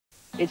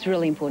It's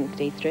really important to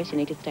de-stress. You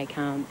need to stay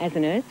calm as a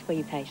nurse for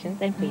your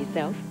patients and for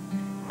yourself.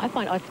 I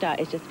find Austar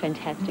is just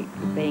fantastic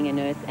for being a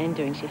nurse and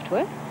doing shift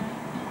work,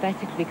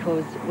 basically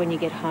because when you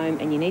get home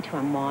and you need to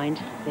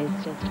unwind,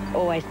 there's just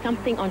always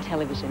something on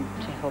television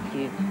to help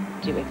you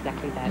do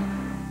exactly that.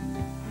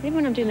 Even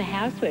when I'm doing the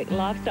housework,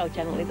 Lifestyle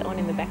Channel is on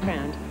in the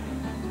background.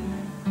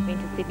 I've been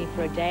to Sydney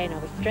for a day and I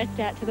was stressed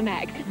out to the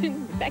max.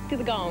 Back to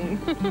the gong.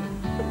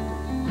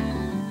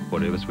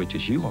 Whatever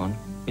switches you on,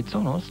 it's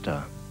on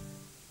Austar.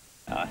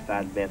 I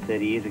started about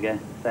 30 years ago.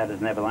 Started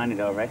as an abalone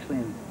diver actually,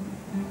 and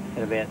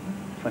had about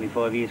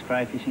 25 years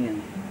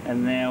crayfishing,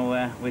 and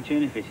now we're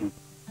tuna fishing.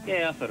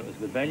 Yeah, I thought it was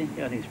good value.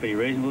 Yeah, I think it's pretty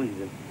reasonable.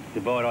 The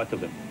bite, I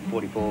took a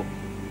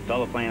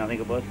 $44 plan, I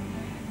think it was.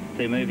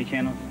 2 movie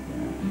channels.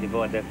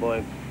 Divide that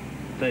by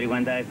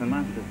 31 days in a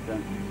month.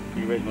 It's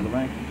pretty reasonable to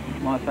me.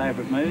 My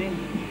favourite movie,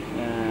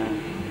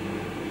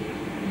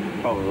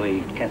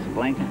 probably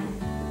Casablanca.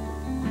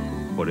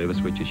 Whatever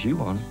switches you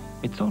on,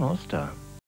 it's on Austar.